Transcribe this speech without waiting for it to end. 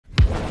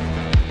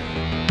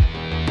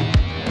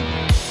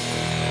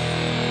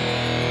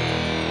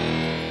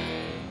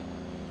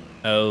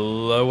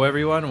Hello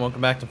everyone,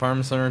 welcome back to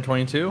Farm Center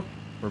 22.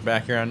 We're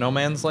back here on No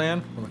Man's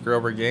Land with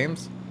Grober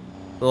Games.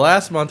 The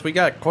last month we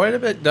got quite a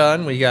bit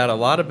done. We got a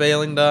lot of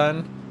baling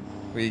done.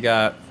 We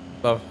got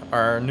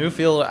our new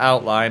field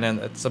outline, and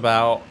it's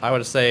about, I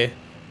would say,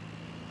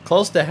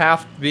 close to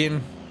half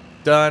being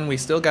done. We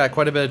still got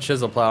quite a bit of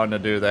chisel plowing to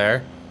do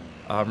there.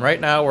 Right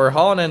now we're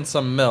hauling in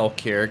some milk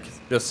here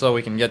just so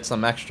we can get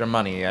some extra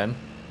money in.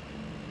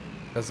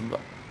 Because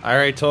I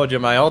already told you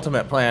my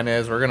ultimate plan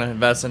is we're going to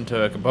invest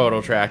into a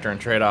Kubota tractor and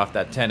trade off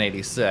that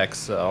 1086,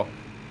 so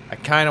I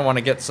kind of want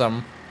to get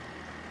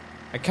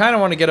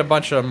a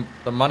bunch of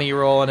the money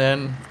rolling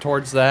in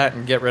towards that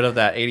and get rid of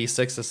that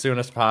 86 as soon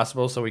as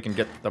possible so we can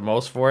get the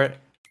most for it.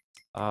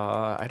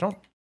 I don't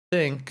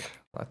think,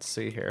 let's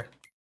see here.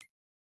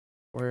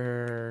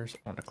 Where's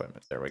own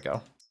equipment? There we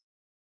go.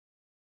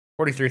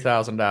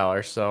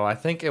 $43,000, so I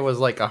think it was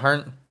like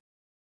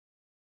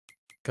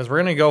because we're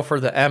going to go for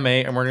the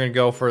M8 and we're going to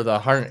go for the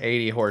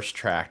 180 horse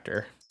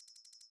tractor.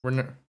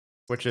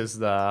 Which is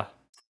the,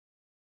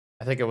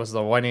 I think it was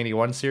the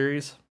 181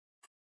 series.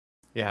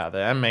 Yeah, the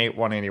M8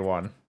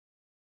 181.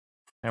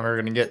 And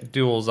we're going to get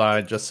duals on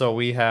it just so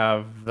we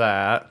have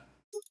that.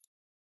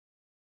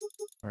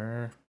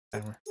 We're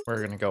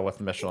going to go with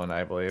Michelin,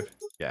 I believe.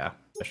 Yeah,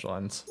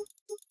 Michelin's.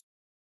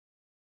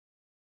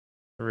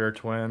 Rear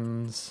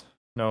twins.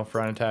 No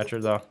front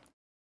attacher though.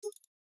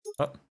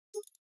 Oh.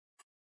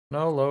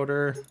 No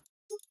loader,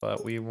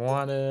 but we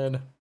wanted,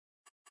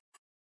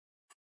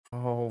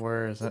 oh,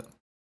 where is it?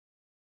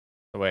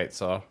 Wait,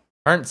 so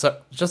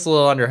just a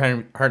little under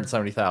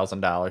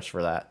 $170,000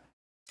 for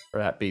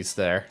that beast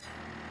there.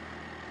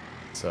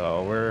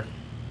 So we're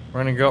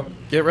gonna go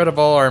get rid of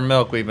all our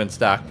milk we've been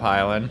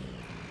stockpiling.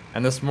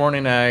 And this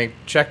morning I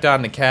checked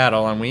on the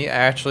cattle and we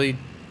actually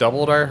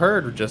doubled our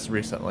herd just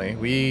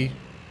recently.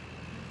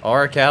 All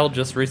our cattle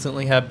just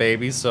recently had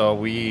babies, so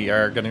we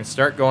are gonna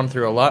start going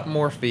through a lot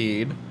more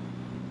feed.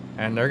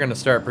 And they're going to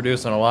start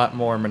producing a lot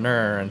more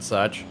manure and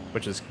such,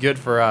 which is good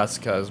for us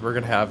because we're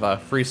going to have a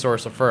free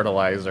source of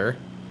fertilizer.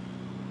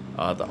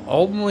 The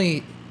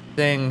only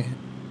thing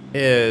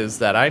is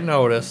that I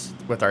noticed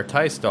with our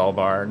tie stall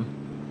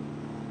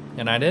barn,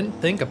 and I didn't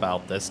think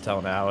about this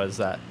till now, is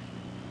that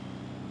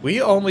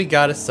we only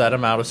got a set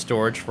amount of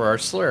storage for our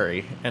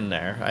slurry in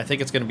there. I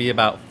think it's going to be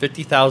about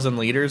 50,000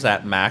 liters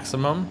at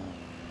maximum.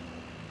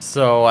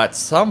 So at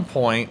some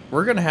point,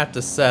 we're going to have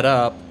to set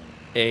up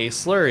a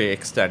slurry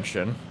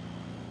extension.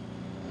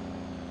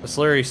 The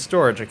slurry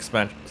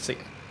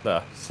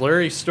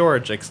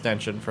storage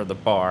extension for the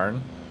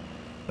barn.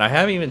 And I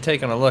haven't even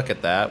taken a look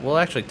at that. We'll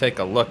actually take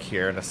a look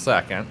here in a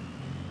second.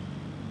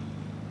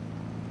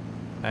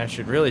 I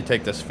should really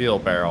take this fuel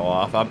barrel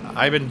off.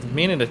 I've been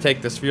meaning to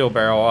take this fuel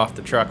barrel off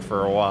the truck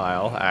for a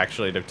while,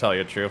 actually, to tell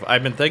you the truth.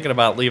 I've been thinking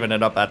about leaving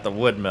it up at the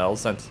wood mill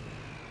since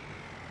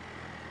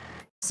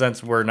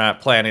we're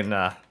not planning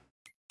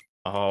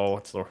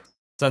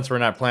since we're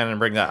not planning to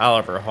bring that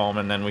Oliver home,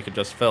 and then we could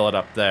just fill it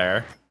up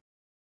there.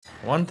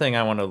 One thing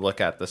I wanted to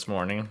look at this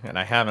morning, and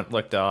I haven't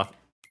looked at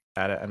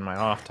it in my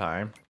off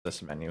time,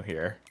 this menu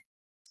here.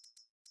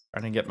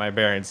 Trying to get my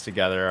bearings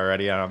together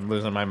already, and I'm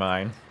losing my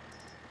mind.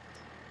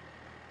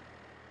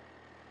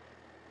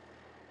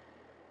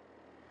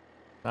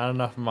 Not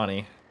enough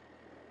money.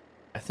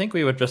 I think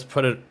we would just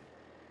put it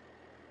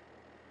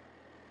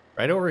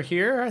right over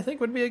here, I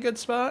think would be a good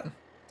spot.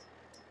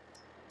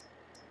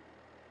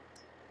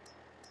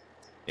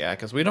 Yeah,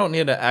 because we don't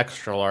need an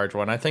extra large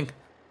one. I think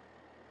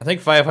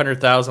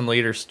 500,000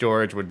 liter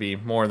storage would be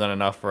more than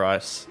enough for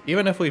us.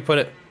 Even if we put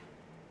it,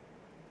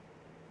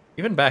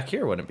 even back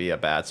here wouldn't be a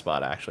bad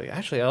spot, actually.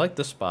 Actually, I like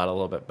this spot a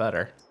little bit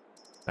better.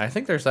 And I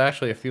think there's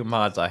actually a few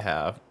mods I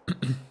have.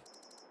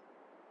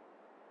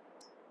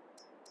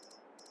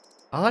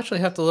 I'll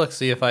actually have to look,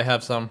 see if I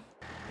have some.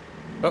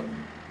 Oh.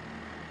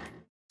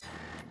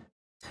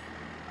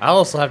 I'll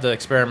also have to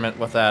experiment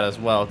with that as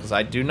well, because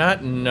I do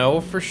not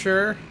know for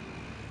sure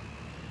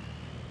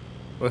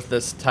with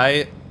this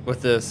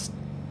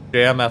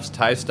JMF's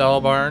tie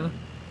stall barn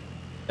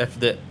if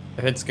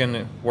it's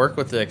gonna work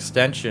with the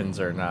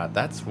extensions or not.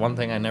 That's one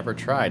thing I never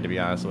tried, to be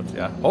honest with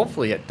you.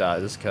 Hopefully it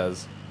does,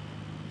 because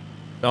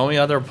the only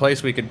other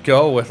place we could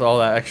go with all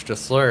that extra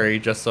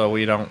slurry just so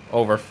we don't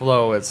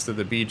overflow is to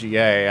the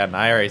BGA, and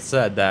I already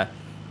said that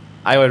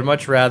I would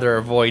much rather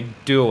avoid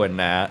doing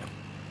that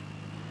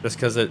just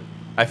because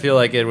I feel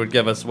like it would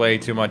give us way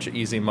too much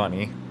easy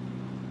money.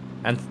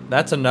 And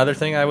that's another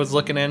thing I was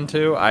looking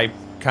into. I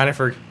kind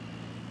of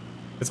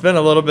it's been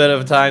a little bit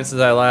of time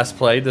since I last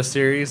played this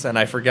series, and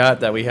I forgot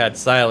that we had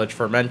silage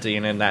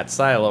fermenting in that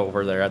silo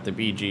over there at the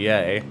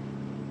BGA.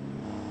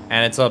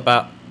 And it's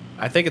about,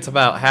 I think it's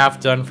about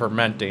half done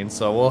fermenting,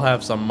 so we'll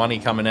have some money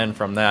coming in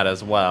from that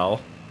as well.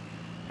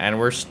 And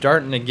we're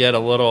starting to get a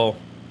little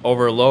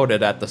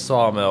overloaded at the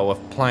sawmill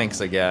with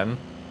planks again.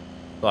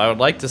 So I would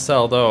like to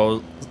sell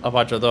a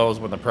bunch of those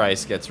when the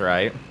price gets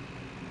right.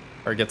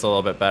 Or gets a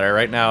little bit better.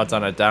 Right now it's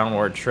on a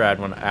downward trend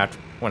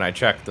when I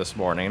checked this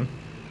morning.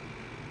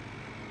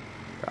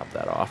 Drop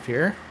that off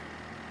here.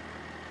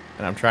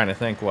 And I'm trying to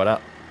think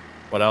what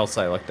else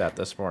I looked at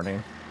this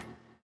morning.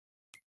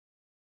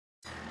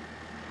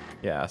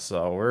 Yeah,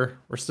 so we're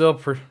still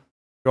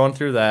going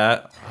through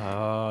that.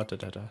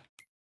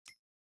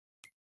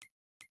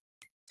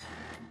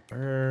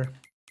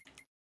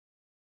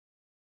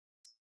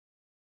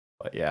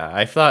 But yeah,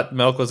 I thought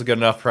milk was a good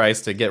enough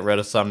price to get rid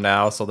of some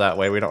now, so that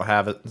way we don't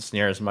have it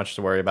near as much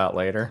to worry about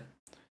later.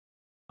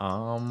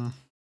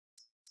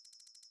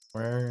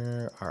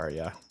 Where are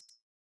ya?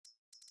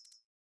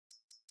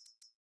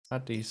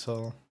 Not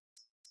diesel.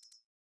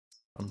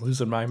 I'm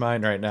losing my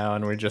mind right now,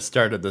 and we just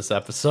started this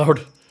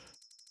episode.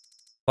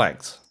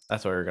 Planks.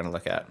 That's what we're gonna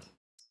look at.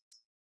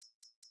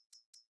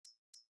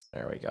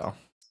 There we go.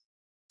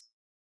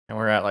 And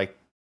we're at like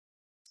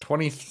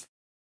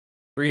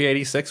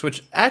 2386,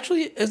 which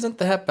actually isn't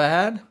that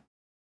bad.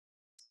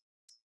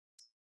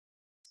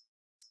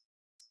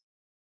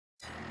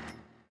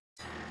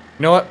 You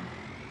know what?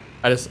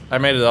 I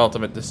made the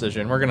ultimate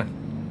decision. We're gonna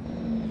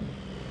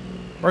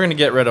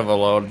get rid of a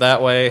load.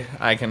 That way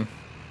I can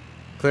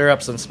clear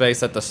up some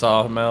space at the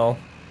sawmill.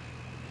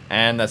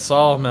 And the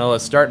sawmill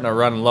is starting to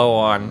run low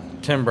on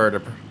timber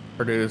to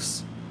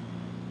produce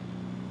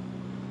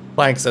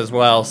planks as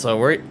well. So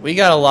we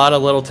got a lot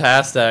of little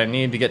tasks that I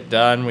need to get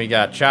done. We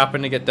got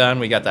chopping to get done.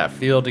 We got that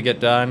field to get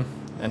done.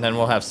 And then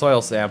we'll have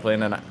soil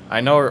sampling. And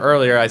I know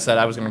earlier I said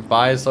I was going to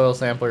buy a soil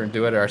sampler and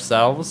do it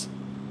ourselves.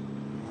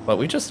 But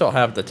we just don't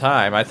have the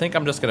time. I think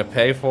I'm just going to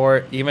pay for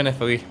it, even if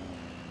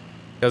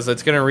because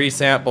it's going to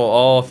resample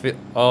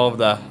all of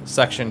the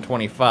section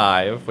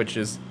 25, which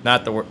is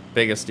not the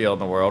biggest deal in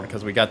the world,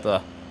 because we got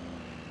the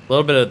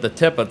little bit of the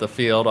tip of the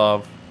field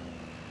of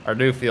our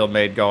new field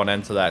made going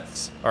into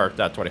that, or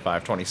not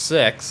 25,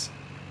 26,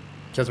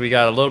 because we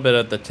got a little bit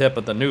of the tip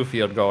of the new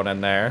field going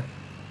in there,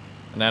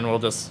 and then we'll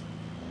just,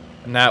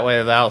 and that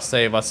way that'll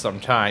save us some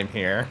time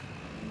here.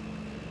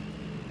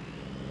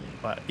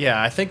 But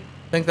yeah, I think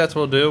that's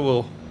what we'll do.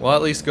 We'll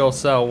at least go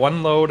sell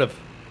one load of.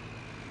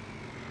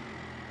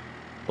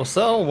 We'll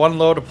sell one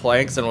load of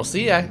planks, and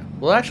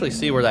we'll actually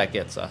see where that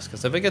gets us.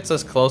 Because if it gets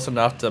us close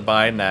enough to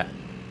buying that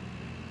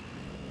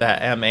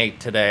M8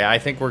 today, I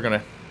think we're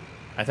gonna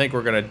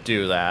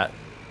do that,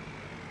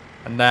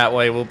 and that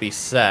way we'll be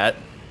set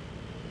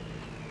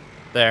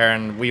there,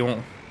 and we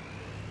won't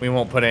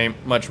put any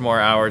much more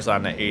hours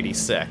on the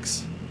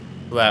 86.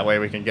 So that way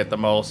we can get the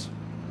most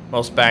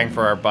bang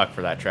for our buck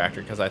for that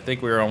tractor. Because I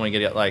think we were only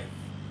gonna get like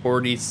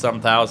 $40-some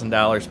thousand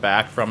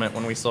back from it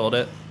when we sold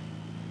it.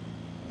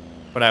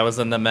 When I was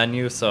in the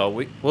menu,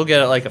 so we'll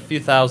get like a few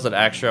thousand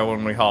extra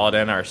when we haul it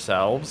in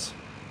ourselves.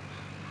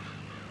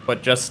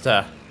 But just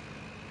so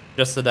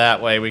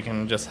that way we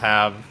can just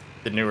have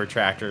the newer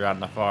tractor on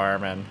the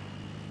farm, and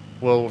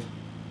we'll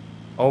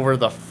over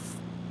the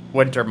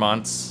winter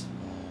months.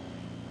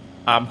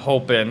 I'm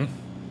hoping,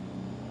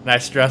 and I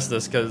stress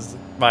this because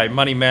my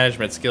money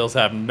management skills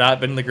have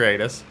not been the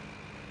greatest,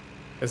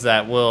 is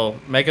that we'll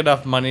make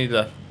enough money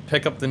to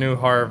pick up the new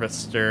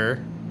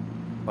harvester.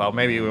 Well,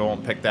 maybe we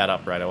won't pick that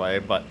up right away,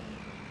 but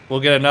we'll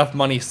get enough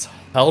money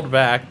held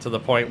back to the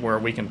point where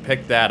we can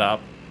pick that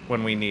up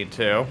when we need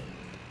to.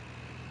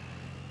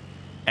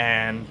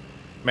 And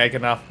make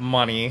enough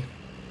money.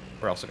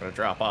 We're also going to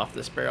drop off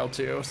this barrel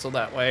too, so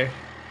that way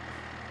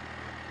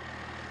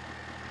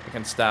we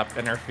can stop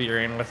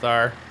interfering with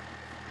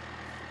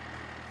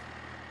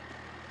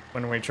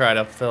when we try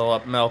to fill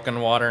up milk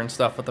and water and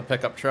stuff with the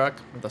pickup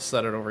truck. We'll just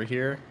set it over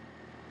here.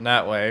 And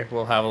that way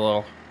we'll have a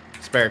little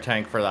spare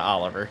tank for the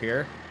Oliver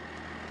here.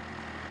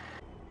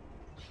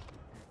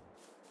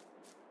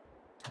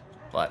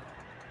 But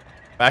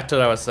back to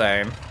what I was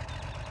saying.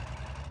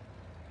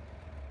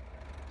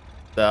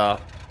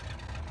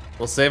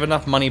 We'll save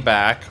enough money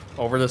back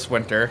over this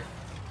winter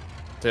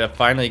to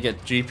finally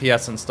get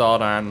GPS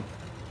installed on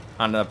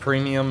the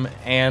premium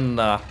and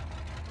the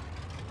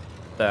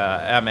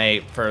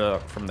M8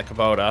 from the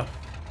Kubota.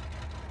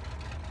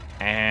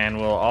 And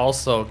we'll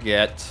also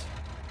get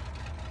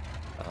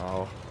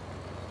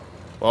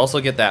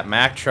that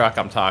Mack truck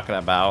I'm talking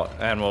about,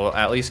 and we'll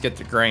at least get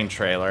the grain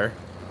trailer,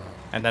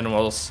 and then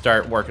we'll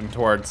start working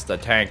towards the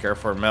tanker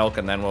for milk,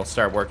 and then we'll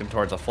start working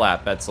towards a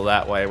flatbed, so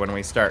that way when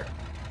we start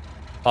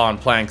hauling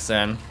planks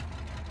in,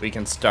 we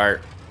can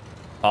start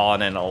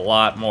hauling in a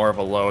lot more of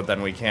a load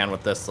than we can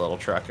with this little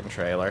truck and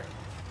trailer.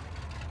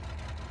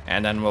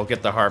 And then we'll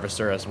get the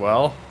harvester as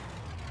well.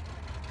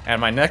 And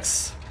my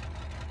next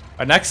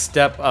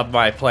step of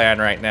my plan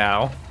right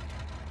now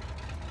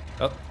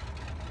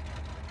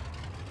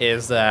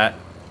is that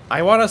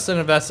I want us to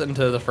invest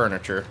into the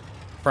furniture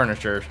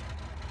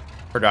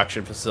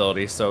production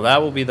facility. So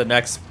that will be the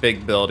next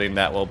big building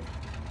that will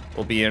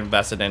be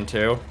invested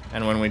into.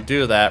 And when we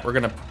do that, we're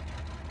gonna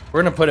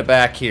put it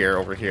back here,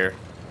 over here.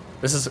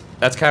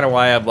 That's kind of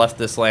why I've left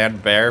this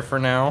land bare for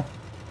now,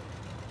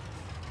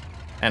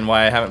 and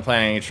why I haven't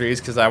planted any trees,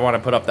 because I want to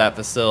put up that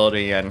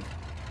facility and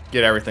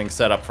get everything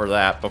set up for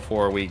that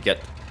before we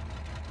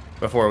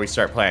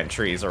start planting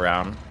trees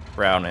around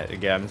it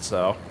again.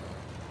 So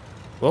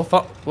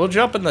we'll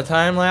jump in the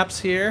time lapse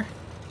here,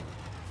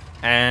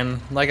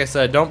 and like I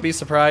said, don't be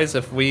surprised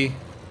if I'm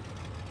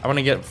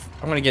gonna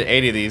get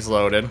 80 of these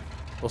loaded.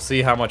 We'll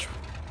see how much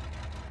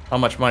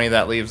money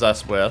that leaves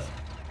us with.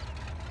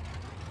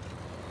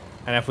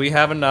 And if we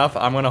have enough,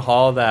 I'm gonna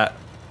haul that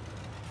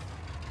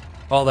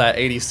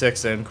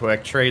 86 in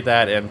quick, trade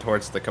that in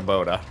towards the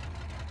Kubota.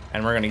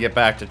 And we're gonna get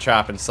back to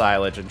chopping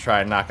silage and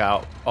try and knock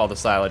out all the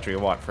silage we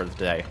want for the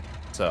day.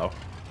 So,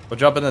 we'll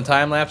jump in the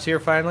time lapse here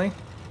finally,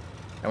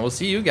 and we'll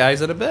see you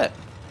guys in a bit.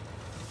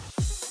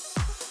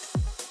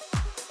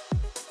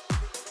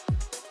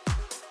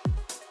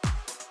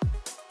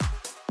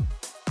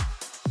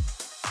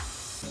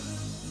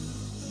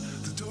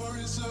 The door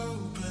is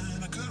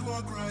open, I could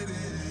walk right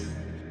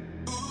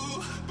in.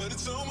 Ooh, but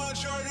it's so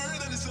much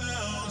harder than it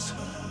sounds.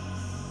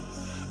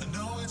 I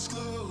know it's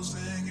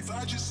closing if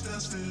I just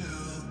stand still.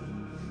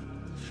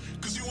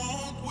 Cause you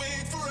won't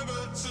wait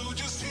forever, so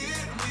just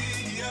hear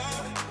me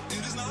out.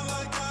 It is not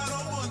like I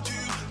don't want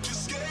you,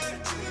 just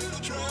scared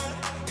to try.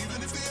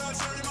 Even if the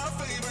odds are in my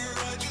favor,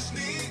 I just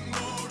need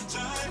more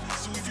time.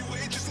 So if you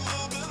wait just a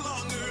little bit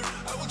longer,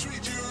 I will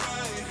treat you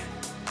right.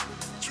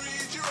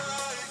 Treat you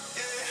right,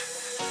 yeah.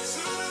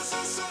 Soon as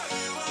I saw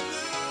you, I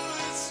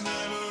knew it's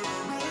never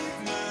right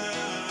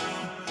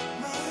now,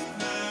 right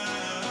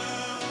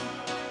now.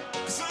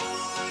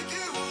 Someone like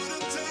you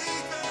wouldn't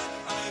take that.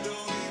 I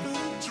don't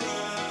even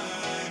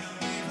try,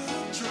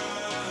 even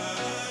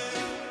try.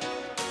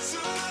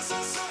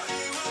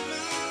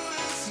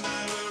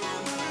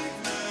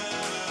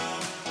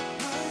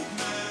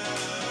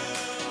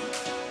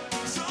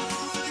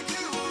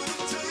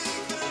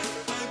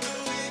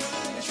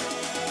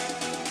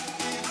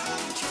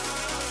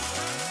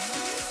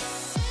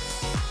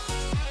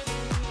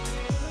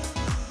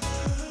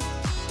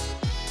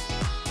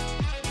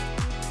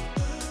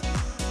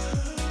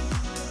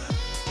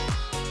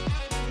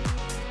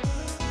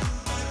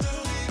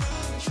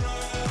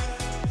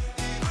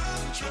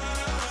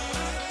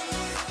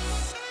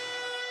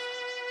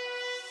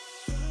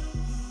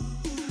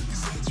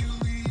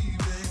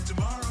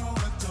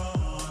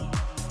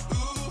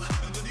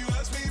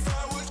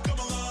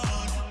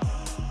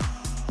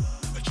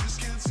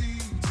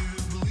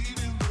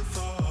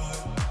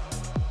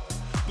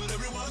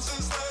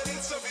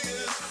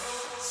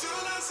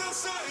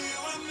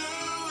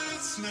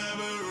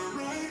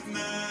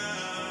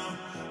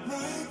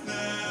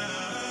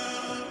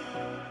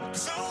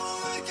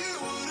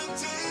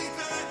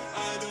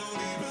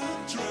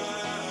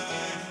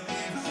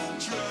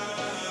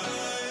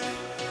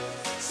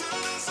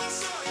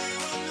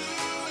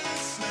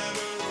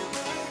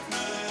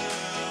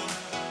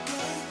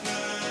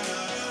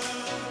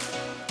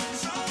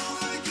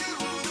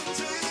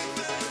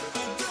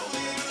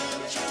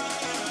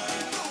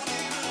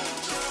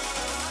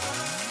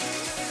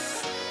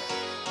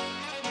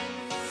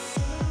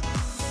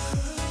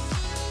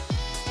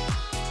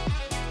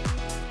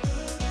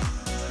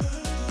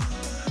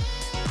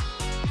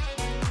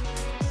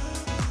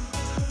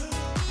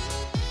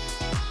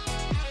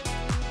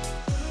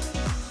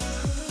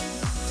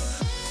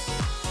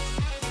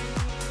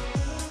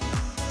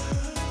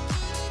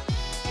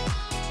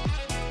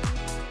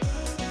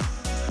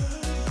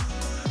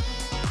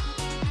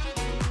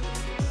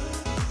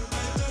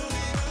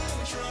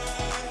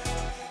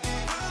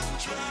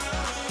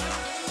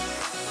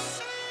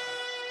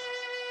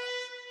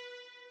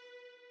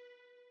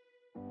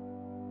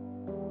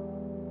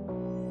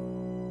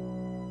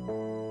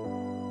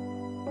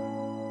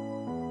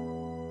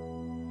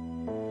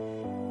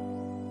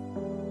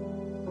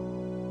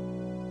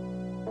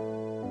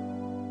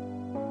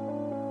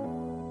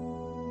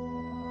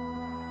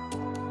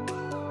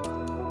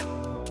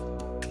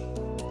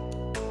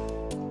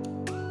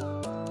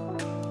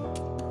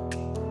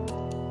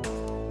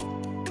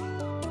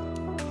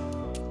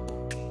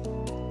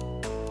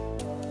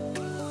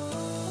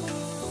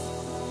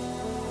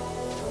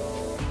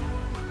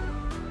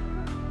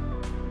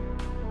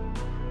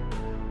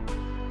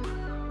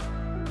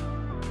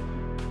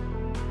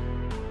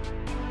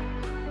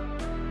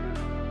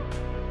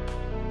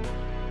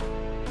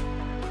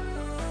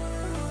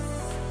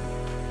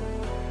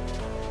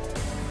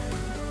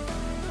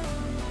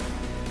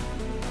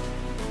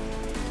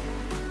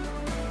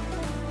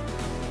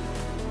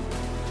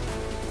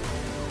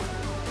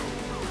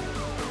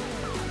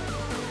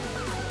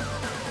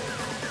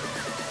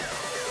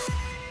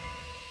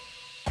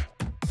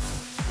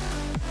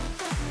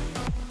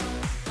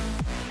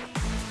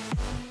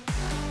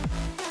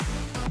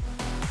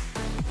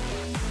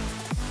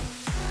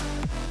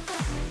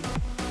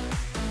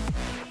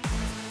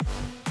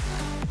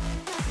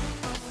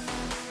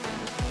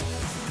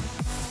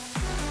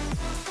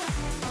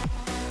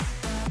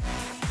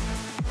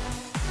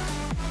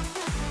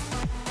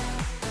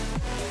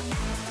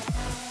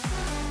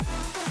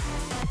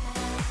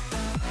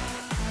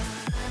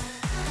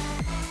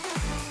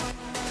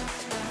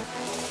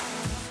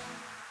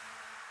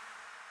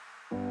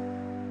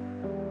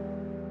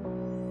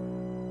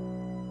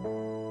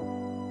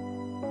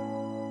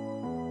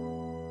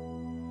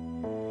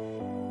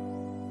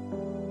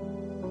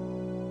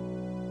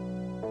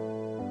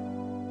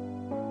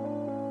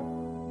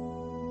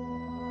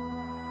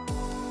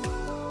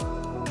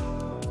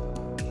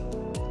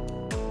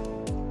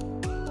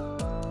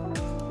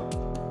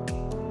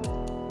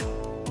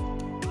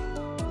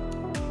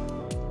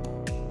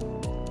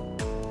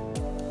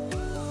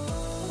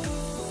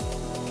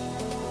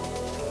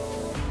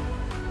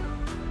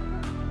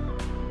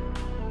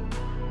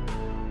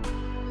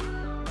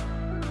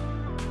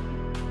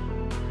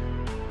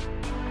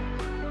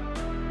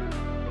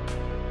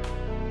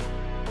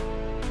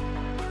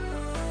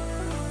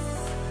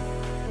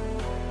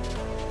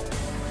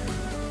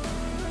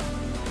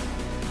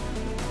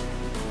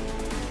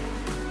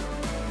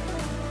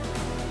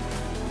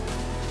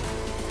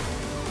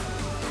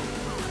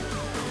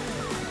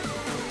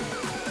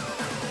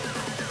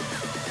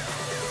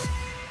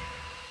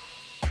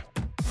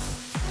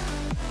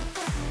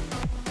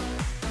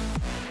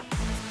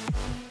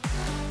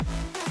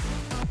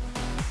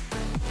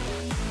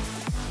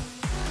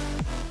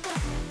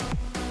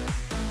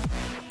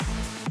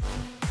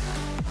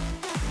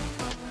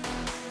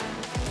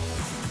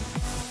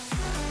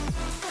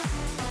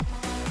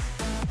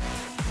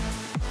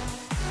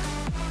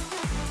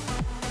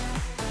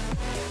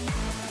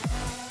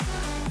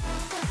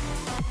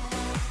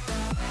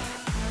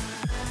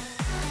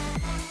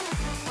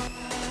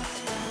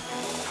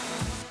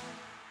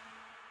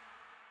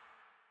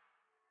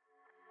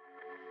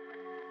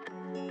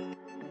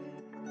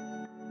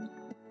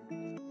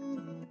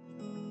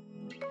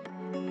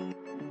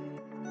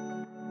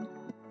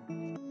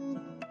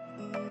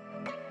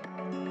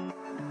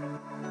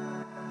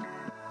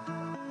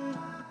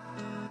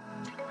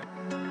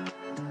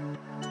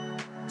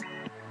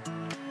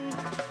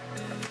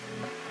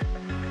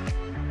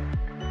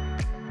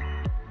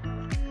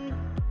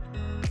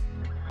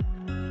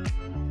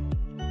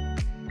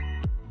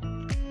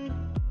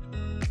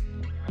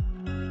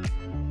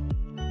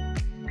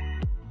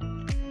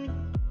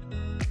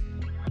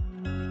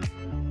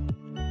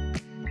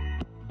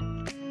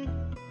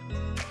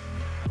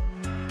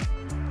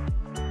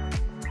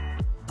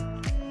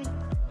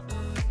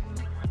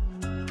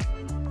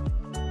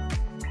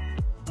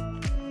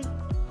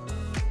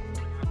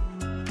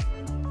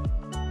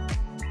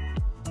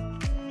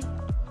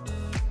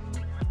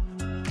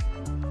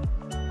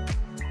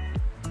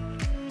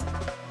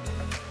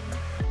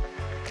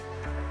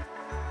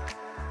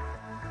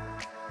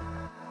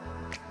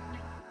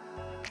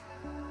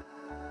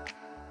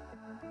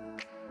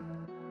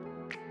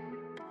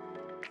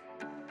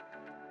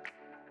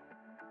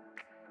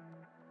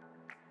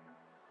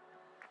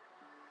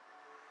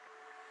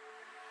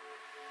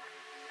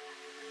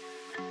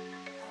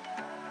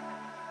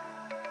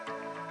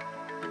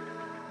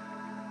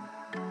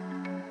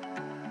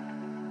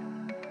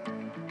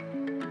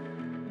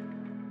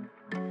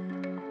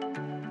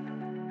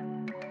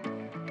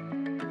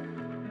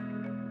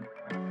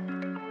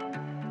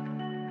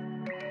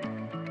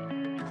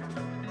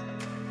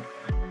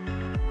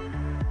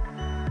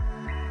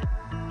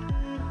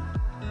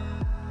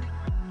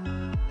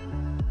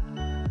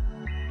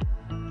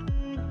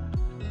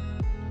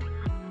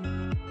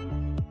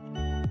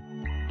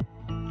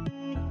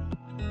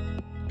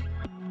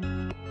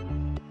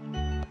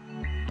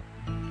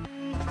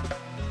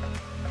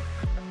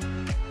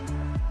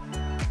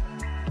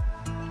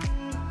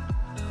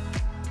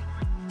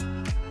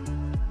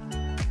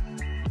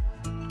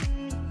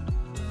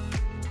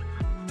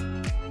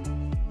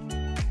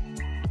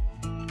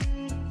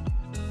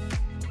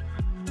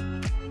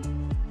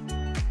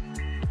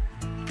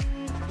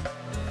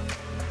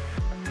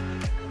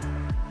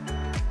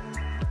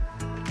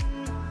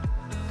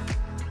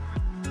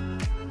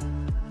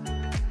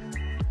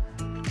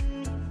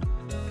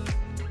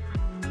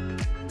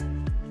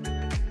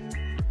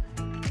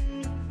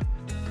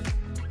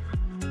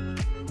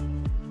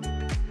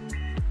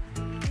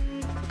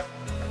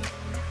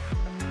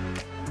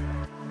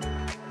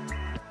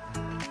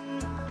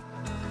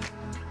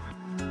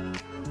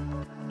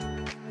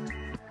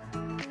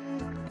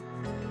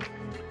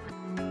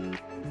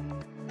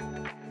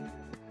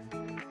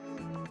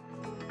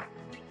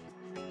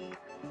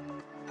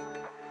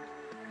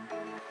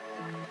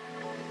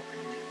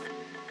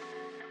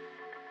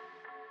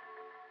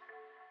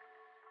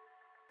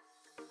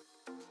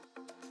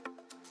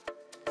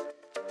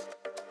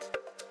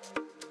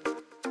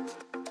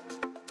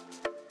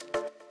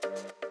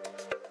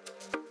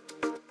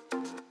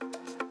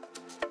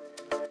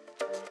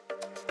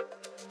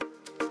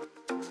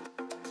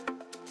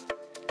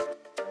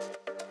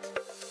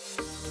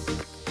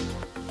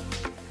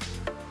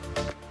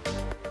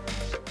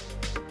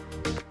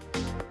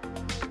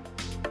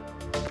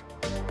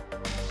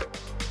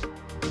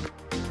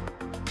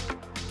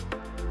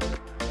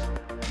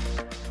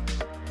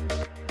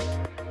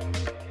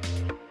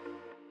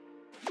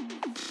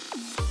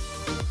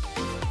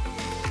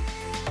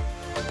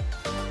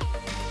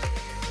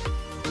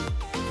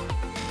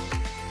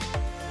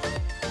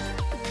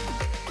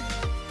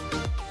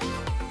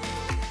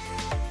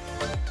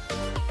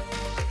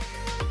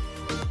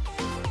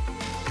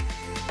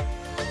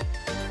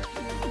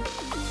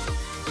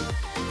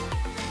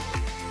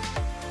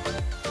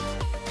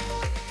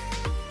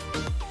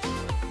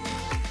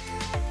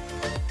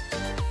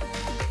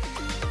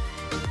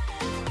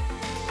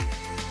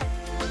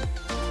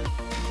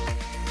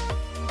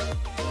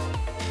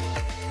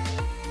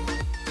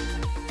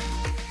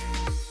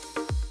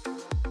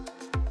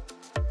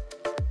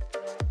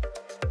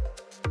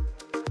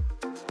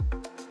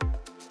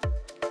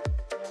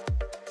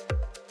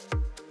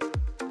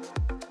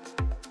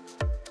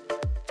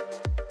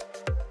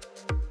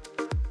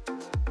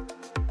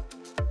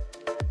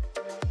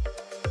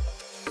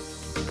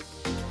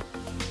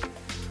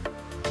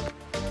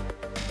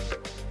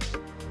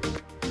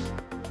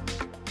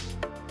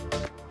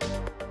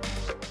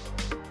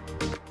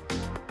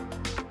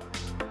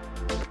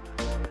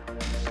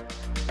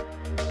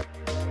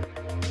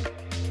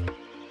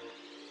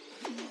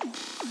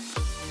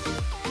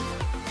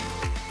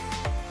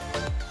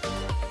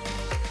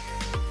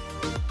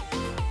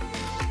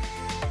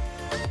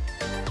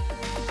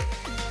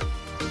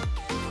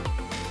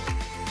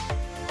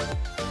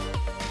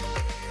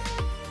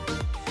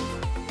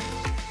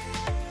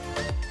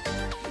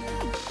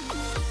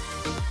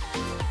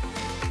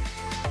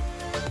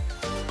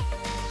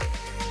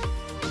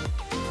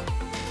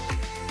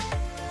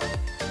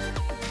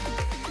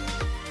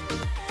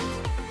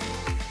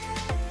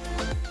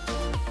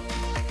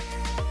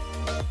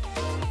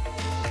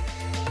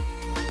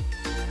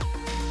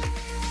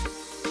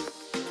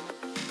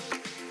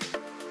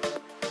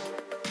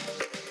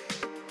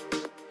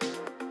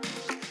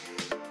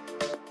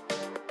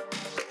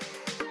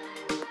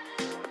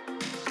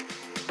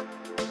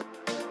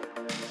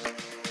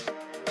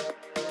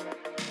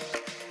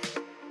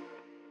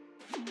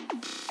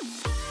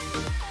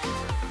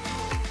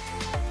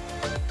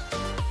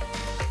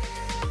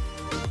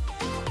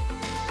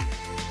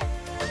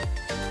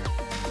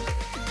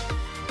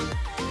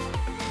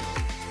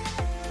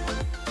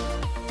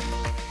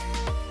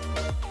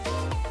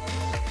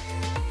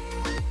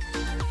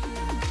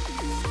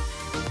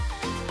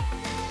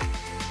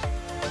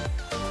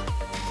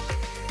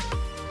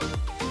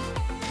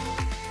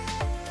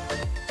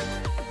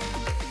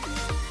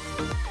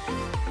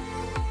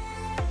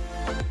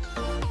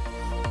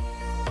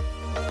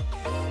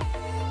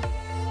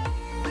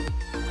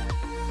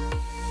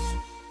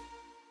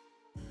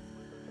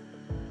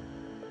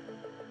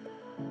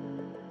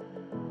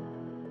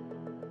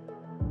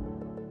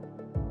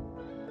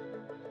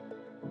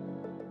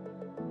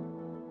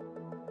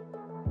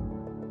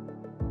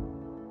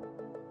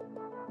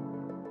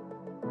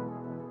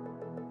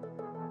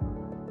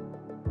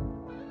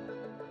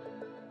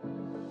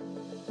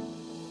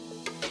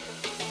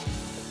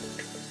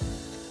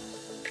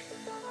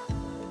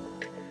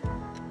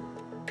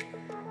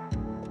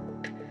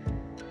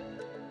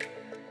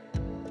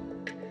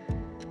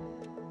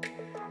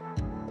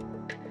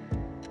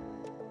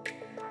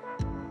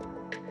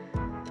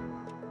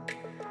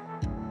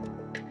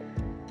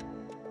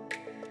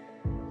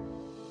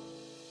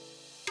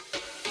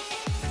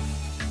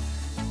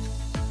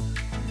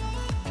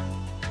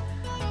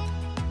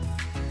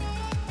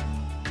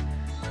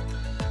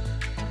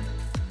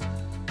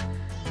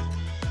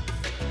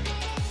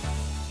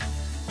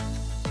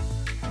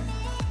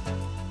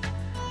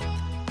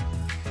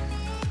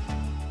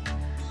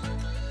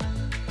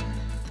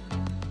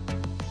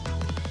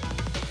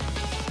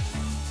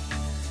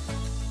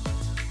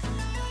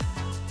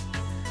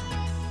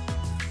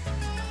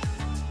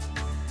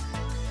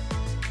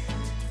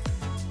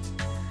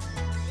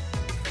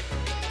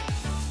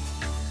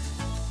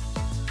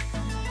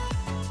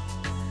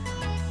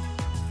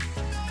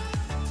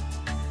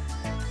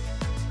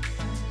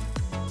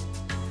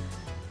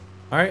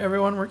 All right,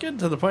 everyone, we're getting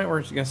to the point where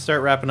we're gonna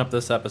start wrapping up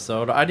this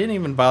episode. I didn't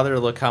even bother to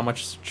look how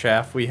much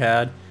chaff we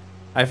had.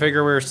 I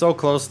figure we were so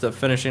close to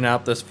finishing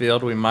out this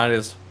field, we might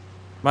as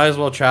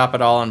well chop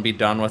it all and be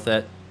done with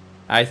it.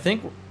 I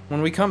think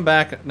when we come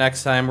back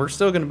next time, we're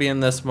still gonna be in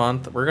this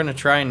month. We're gonna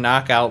try and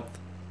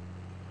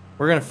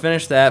we're gonna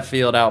finish that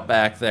field out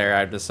back there.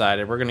 I've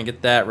decided we're gonna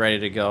get that ready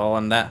to go,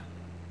 and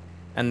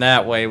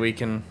that way we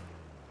can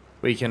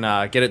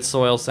get it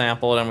soil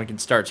sampled and we can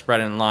start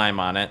spreading lime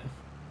on it.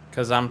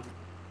 Cause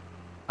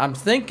I'm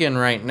thinking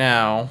right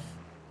now,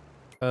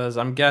 because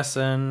I'm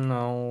guessing,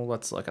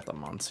 let's look at the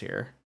months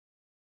here.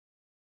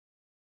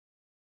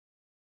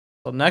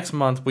 So next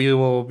month we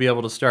will be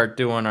able to start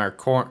doing our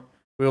corn.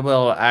 We'll be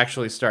able to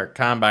actually start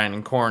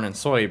combining corn and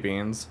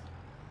soybeans.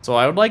 So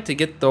I would like to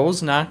get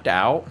those knocked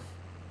out.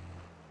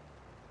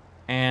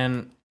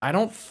 And I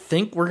don't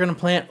think we're going to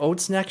plant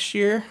oats next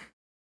year.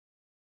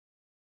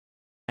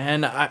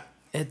 And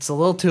it's a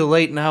little too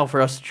late now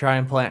for us to try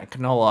and plant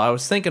canola. I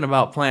was thinking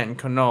about planting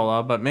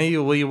canola, but maybe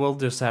we will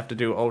just have to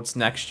do oats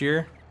next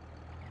year.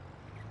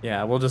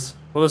 Yeah, we'll just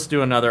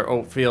do another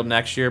oat field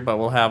next year, but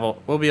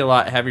we'll be a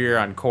lot heavier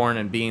on corn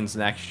and beans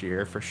next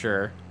year for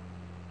sure.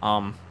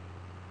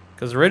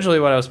 Because originally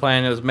what I was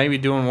planning was maybe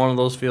doing one of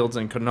those fields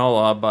in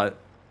canola, but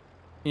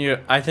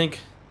I think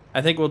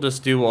we'll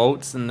just do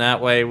oats, and that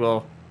way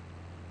we'll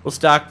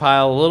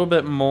stockpile a little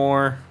bit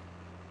more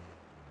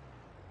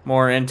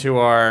into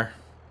our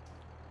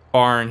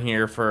barn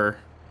here for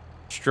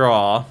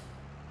straw,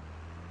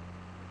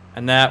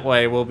 and that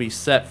way we'll be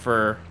set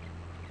for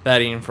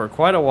bedding for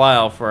quite a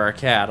while for our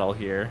cattle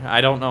here.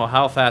 I don't know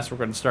how fast we're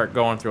going to start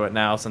going through it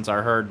now since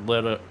our herd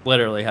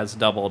literally has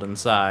doubled in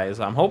size.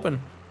 I'm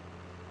hoping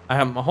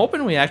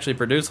we actually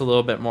produce a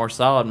little bit more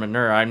solid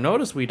manure. I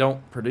noticed we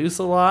don't produce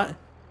a lot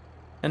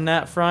in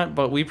that front,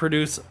 but we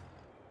produce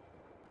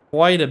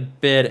quite a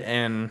bit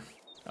in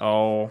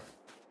quite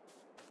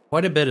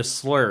a bit of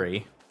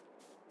slurry.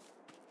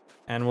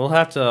 And we'll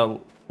have to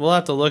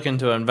look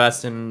into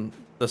investing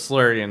the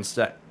slurry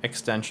and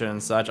extension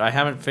and such. I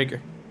haven't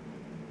figured.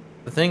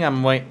 The thing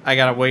I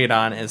gotta wait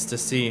on is to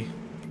see.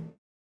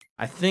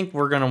 I think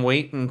we're gonna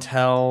wait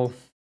until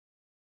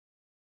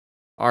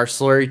our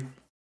slurry.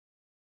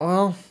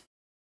 Well,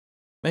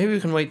 maybe we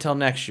can wait till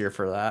next year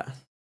for that.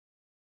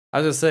 I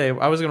was gonna say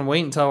I was gonna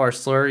wait until our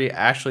slurry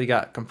actually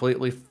got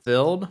completely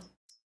filled,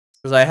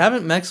 because I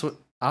haven't messed with.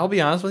 I'll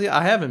be honest with you,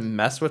 I haven't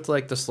messed with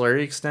like the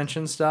slurry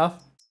extension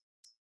stuff.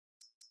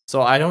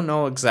 So I don't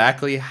know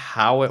exactly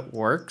how it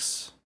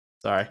works.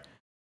 Sorry,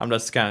 I'm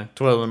just kind of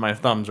twiddling my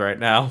thumbs right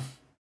now.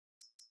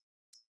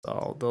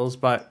 So those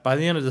by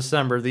the end of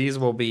December, these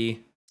will be.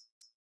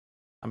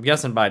 I'm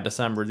guessing by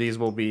December these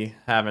will be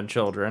having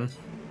children.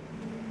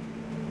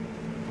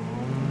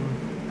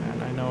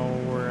 And I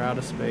know we're out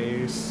of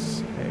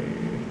space. Hey,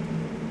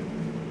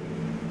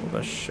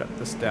 we'll just shut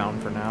this down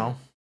for now.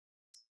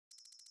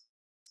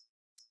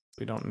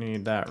 We don't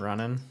need that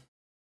running.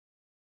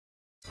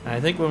 And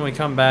I think when we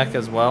come back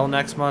as well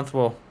next month,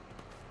 we'll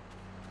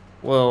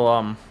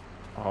what's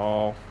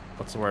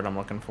the word I'm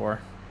looking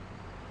for?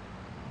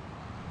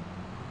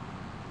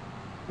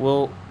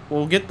 We'll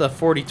get the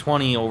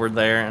 40-20 over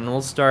there, and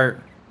we'll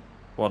start.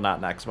 Well,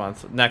 not next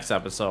month. Next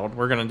episode.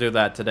 We're gonna do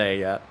that today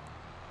yet.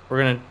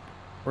 We're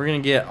gonna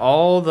get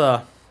all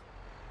the.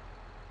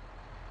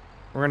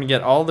 We're gonna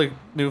get all the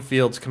new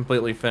fields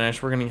completely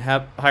finished. We're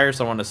gonna hire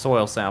someone to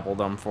soil sample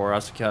them for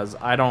us, because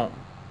I don't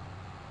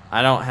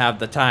have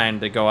the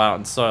time to go out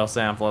and soil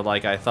sample it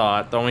like I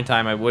thought. The only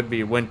time I would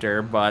be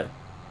winter, but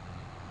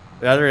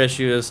the other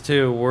issue is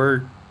too,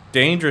 we're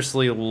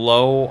dangerously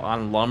low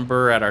on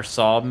lumber at our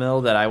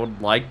sawmill that I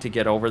would like to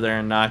get over there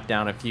and knock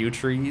down a few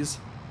trees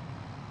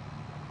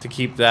to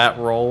keep that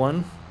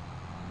rolling.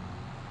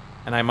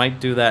 And I might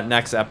do that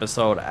next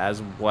episode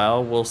as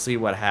well. We'll see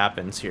what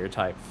happens here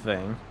type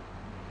thing.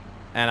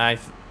 And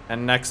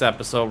next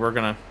episode we're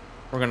gonna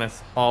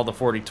haul the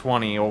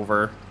 40-20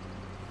 over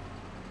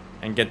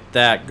and get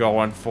that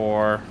going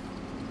for,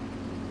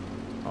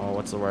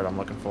 what's the word I'm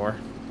looking for?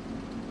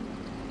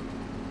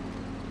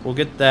 We'll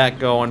get that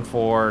going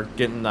for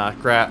getting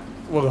the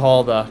we'll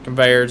haul the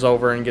conveyors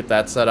over and get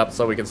that set up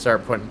so we can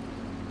start putting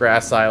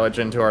grass silage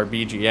into our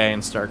BGA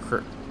and start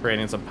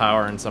creating some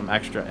power and some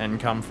extra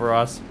income for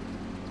us.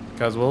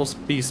 Because we'll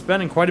be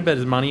spending quite a bit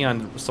of money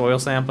on soil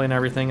sampling and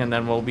everything, and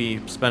then we'll be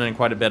spending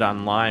quite a bit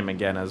on lime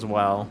again as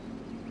well.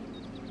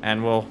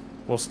 And we'll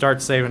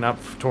start saving up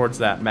towards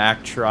that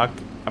Mack truck.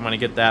 I'm gonna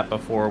get that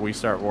before we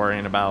start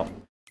worrying about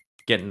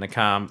getting the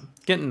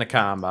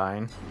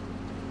combine.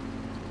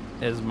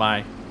 Is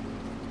my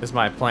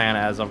plan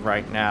as of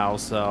right now.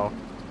 So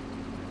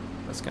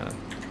that's gonna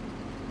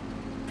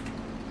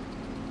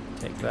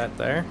take that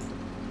there.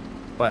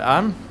 But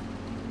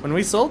when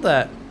we sold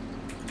that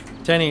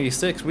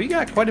 1086, we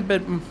got quite a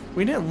bit.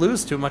 We didn't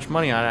lose too much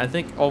money on it. I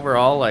think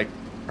overall, like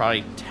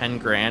probably 10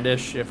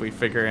 grand-ish if we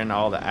figure in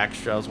all the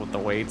extras with the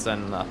weights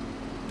and the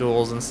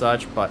duals and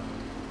such. But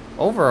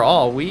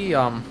overall,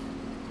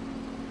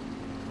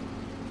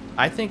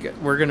 I think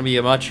we're gonna be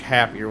much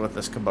happier with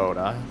this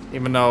Kubota,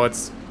 even though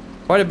it's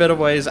quite a bit of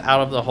ways out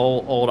of the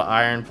whole old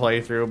iron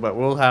playthrough, but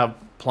we'll have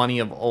plenty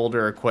of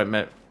older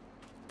equipment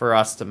for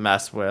us to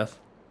mess with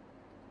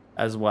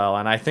as well.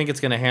 And I think it's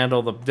going to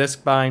handle the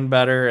disc bind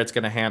better. It's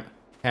going to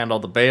handle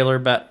the baler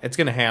better. It's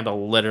going to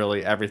handle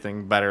literally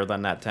everything better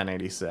than that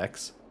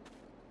 1086.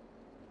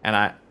 And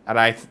I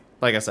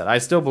like I said, I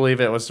still believe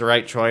it was the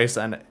right choice,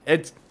 and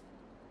it's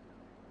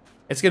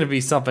going to be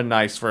something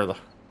nice for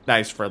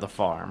the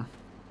farm.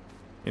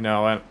 You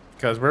know, and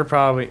because we're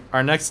probably,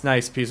 our next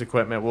nice piece of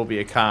equipment will be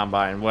a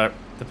combine. What,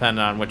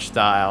 depending on which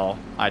style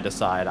I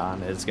decide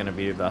on, is going to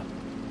be the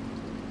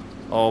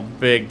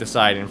big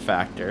deciding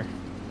factor.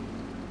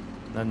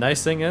 The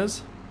nice thing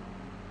is,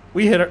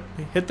 we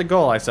hit the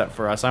goal I set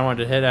for us. I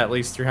wanted to hit at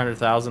least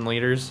 300,000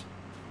 liters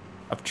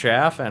of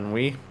chaff, and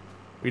we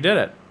did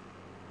it.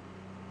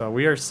 So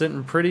we are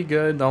sitting pretty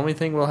good. The only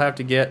thing we'll have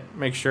to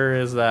make sure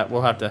is that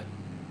we'll have to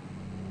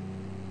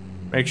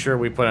make sure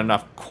we put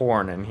enough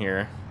corn in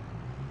here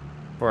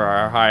for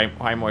our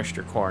high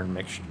moisture corn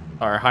mix,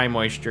 our high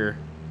moisture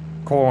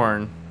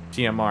corn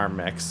TMR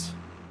mix.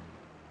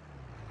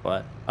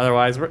 But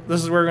otherwise,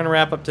 this is where we're going to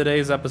wrap up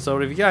today's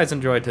episode. If you guys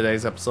enjoyed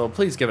today's episode,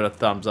 please give it a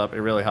thumbs up.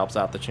 It really helps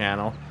out the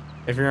channel.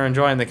 If you're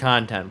enjoying the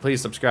content, please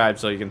subscribe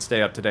so you can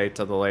stay up to date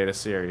to the latest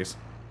series.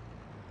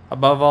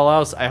 Above all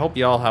else, I hope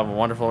you all have a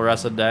wonderful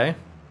rest of the day.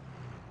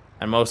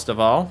 And most of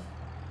all,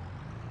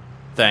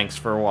 thanks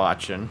for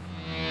watching.